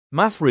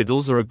Math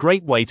riddles are a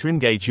great way to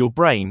engage your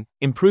brain,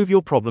 improve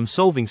your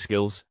problem-solving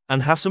skills,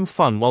 and have some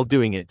fun while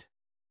doing it.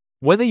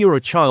 Whether you're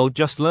a child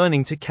just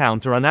learning to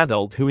count or an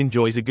adult who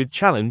enjoys a good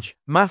challenge,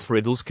 math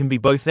riddles can be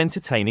both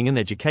entertaining and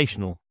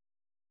educational.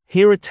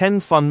 Here are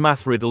 10 fun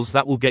math riddles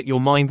that will get your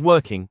mind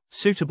working,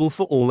 suitable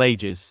for all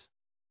ages.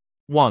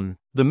 1.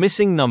 The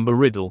missing number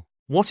riddle.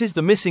 What is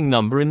the missing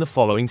number in the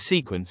following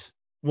sequence?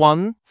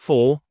 1,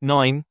 4,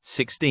 9,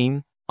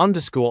 16,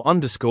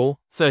 __,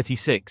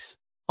 36.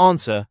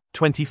 Answer,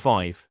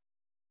 25.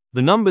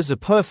 The numbers are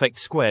perfect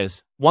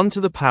squares: 1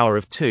 to the power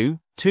of 2,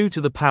 2 to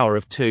the power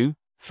of 2,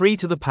 3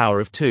 to the power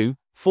of 2,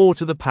 4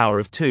 to the power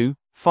of 2,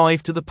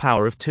 5 to the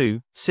power of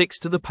 2, 6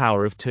 to the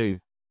power of 2.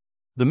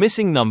 The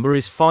missing number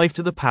is 5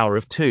 to the power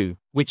of 2,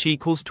 which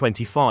equals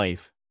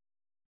 25.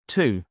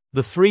 2.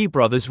 The three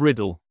brothers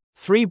riddle.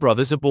 3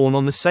 brothers are born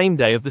on the same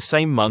day of the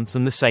same month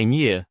and the same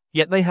year,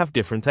 yet they have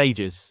different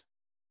ages.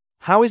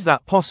 How is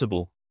that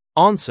possible?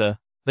 Answer,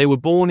 they were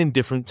born in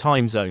different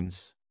time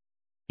zones.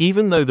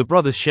 Even though the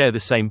brothers share the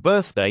same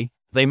birthday,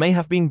 they may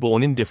have been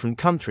born in different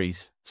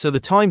countries, so the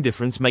time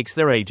difference makes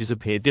their ages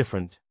appear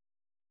different.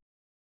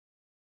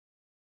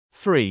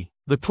 3.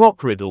 The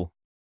clock riddle.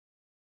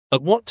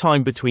 At what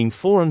time between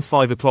 4 and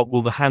 5 o'clock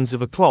will the hands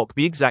of a clock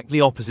be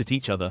exactly opposite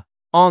each other?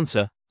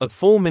 Answer, at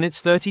 4 minutes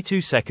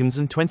 32 seconds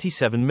and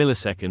 27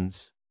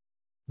 milliseconds.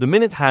 The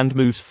minute hand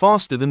moves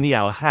faster than the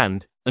hour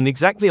hand, and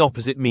exactly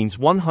opposite means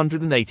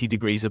 180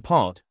 degrees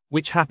apart,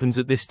 which happens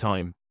at this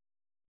time.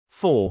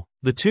 4.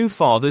 The two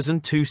fathers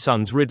and two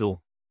sons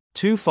riddle.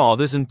 2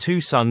 fathers and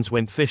 2 sons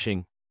went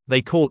fishing.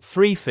 They caught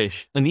 3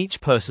 fish, and each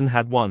person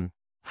had 1.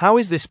 How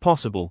is this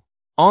possible?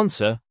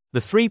 Answer,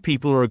 the 3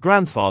 people are a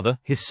grandfather,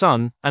 his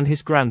son, and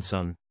his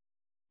grandson.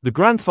 The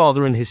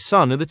grandfather and his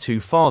son are the 2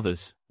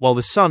 fathers, while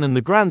the son and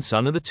the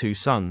grandson are the 2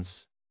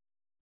 sons.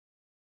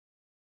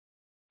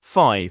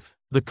 5.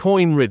 The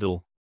coin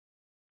riddle.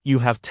 You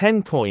have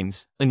 10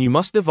 coins, and you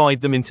must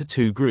divide them into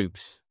 2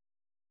 groups.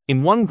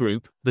 In one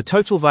group, the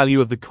total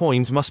value of the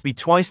coins must be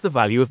twice the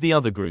value of the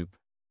other group.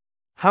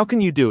 How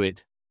can you do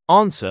it?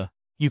 Answer,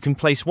 you can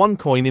place 1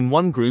 coin in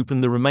one group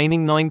and the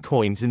remaining 9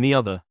 coins in the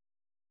other.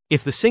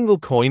 If the single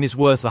coin is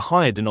worth a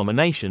higher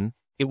denomination,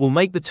 it will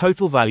make the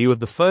total value of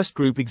the first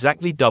group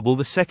exactly double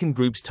the second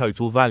group's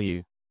total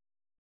value.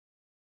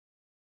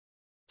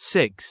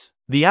 6.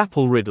 The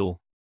apple riddle.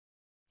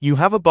 You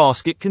have a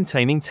basket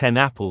containing 10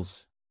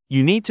 apples.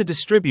 You need to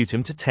distribute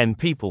them to 10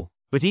 people,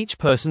 but each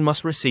person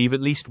must receive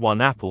at least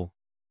 1 apple.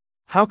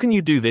 How can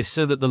you do this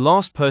so that the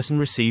last person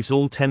receives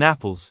all 10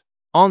 apples?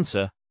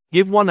 Answer,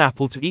 give 1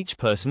 apple to each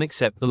person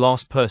except the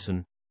last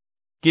person.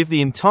 Give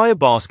the entire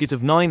basket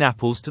of 9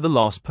 apples to the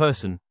last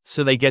person,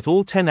 so they get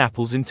all 10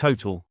 apples in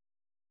total.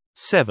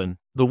 7.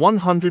 The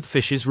 100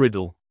 fishes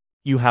riddle.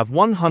 You have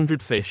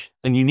 100 fish,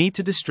 and you need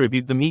to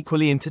distribute them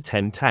equally into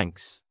 10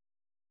 tanks.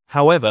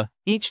 However,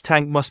 each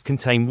tank must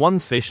contain 1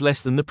 fish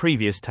less than the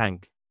previous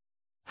tank.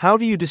 How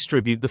do you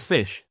distribute the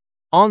fish?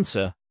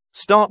 Answer,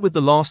 start with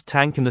the last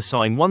tank and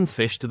assign 1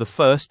 fish to the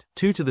first,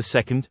 2 to the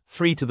second,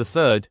 3 to the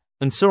third,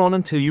 and so on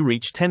until you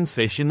reach 10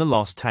 fish in the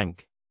last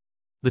tank.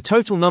 The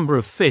total number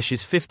of fish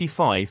is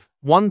 55,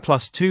 1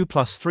 plus 2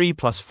 plus 3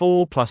 plus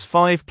 4 plus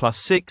 5 plus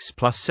 6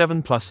 plus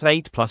 7 plus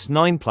 8 plus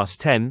 9 plus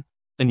 10,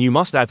 and you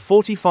must add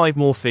 45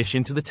 more fish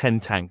into the 10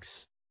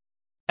 tanks.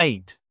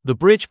 8. The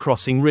bridge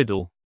crossing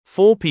riddle.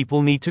 4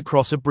 people need to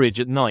cross a bridge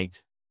at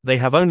night. They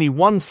have only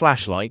 1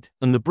 flashlight,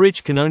 and the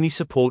bridge can only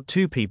support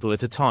 2 people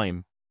at a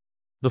time.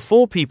 The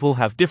 4 people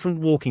have different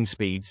walking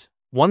speeds.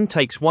 1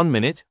 takes 1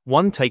 minute,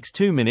 1 takes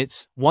 2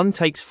 minutes, 1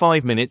 takes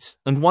 5 minutes,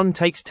 and 1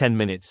 takes 10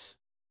 minutes.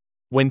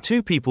 When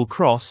 2 people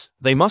cross,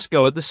 they must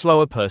go at the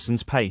slower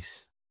person's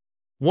pace.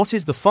 What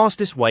is the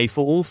fastest way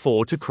for all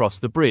 4 to cross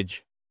the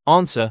bridge?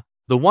 Answer,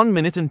 the 1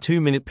 minute and 2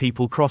 minute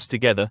people cross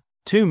together,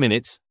 2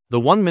 minutes, the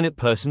 1 minute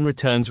person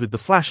returns with the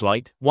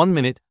flashlight, 1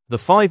 minute, the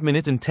 5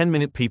 minute and 10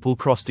 minute people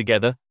cross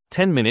together,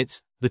 10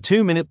 minutes, the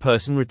 2 minute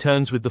person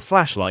returns with the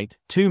flashlight,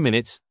 2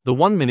 minutes, the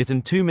 1 minute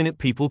and 2 minute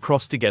people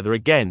cross together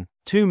again,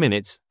 2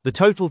 minutes, the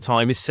total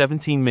time is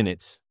 17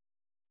 minutes.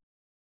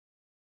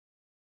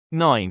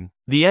 9.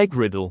 The egg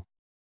riddle.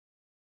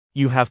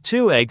 You have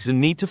 2 eggs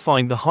and need to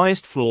find the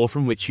highest floor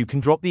from which you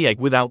can drop the egg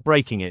without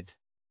breaking it.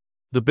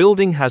 The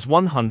building has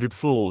 100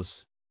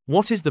 floors.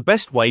 What is the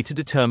best way to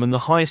determine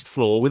the highest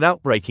floor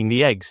without breaking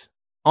the eggs?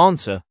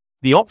 Answer,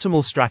 the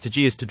optimal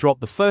strategy is to drop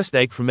the first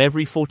egg from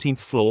every 14th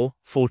floor,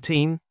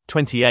 14,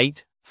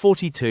 28,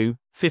 42,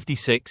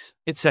 56,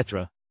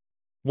 etc.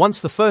 Once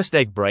the first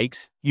egg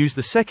breaks, use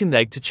the second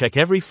egg to check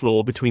every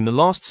floor between the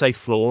last safe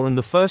floor and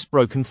the first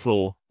broken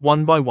floor,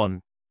 one by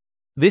one.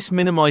 This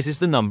minimizes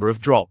the number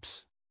of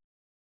drops.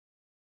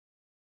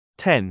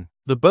 10.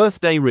 The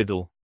birthday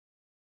riddle.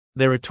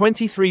 There are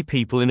 23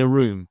 people in a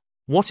room.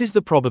 What is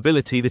the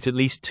probability that at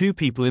least 2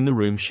 people in the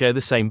room share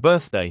the same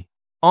birthday?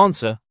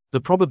 Answer,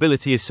 the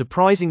probability is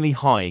surprisingly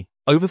high,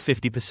 over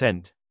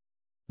 50%.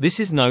 This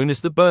is known as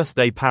the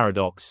birthday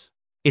paradox.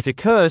 It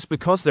occurs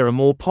because there are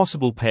more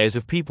possible pairs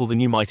of people than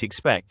you might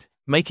expect,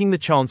 making the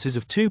chances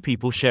of 2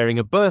 people sharing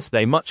a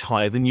birthday much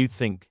higher than you'd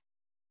think.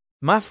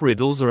 Math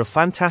riddles are a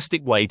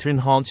fantastic way to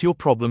enhance your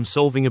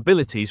problem-solving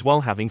abilities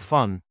while having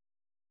fun.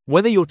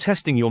 Whether you're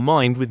testing your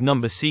mind with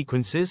number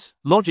sequences,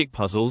 logic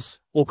puzzles,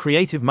 or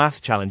creative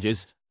math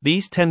challenges,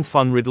 these 10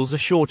 fun riddles are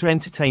sure to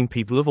entertain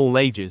people of all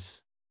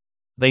ages.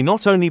 They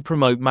not only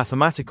promote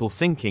mathematical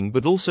thinking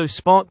but also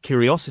spark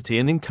curiosity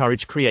and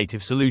encourage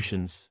creative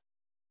solutions.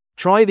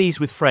 Try these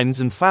with friends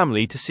and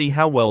family to see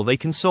how well they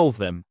can solve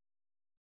them.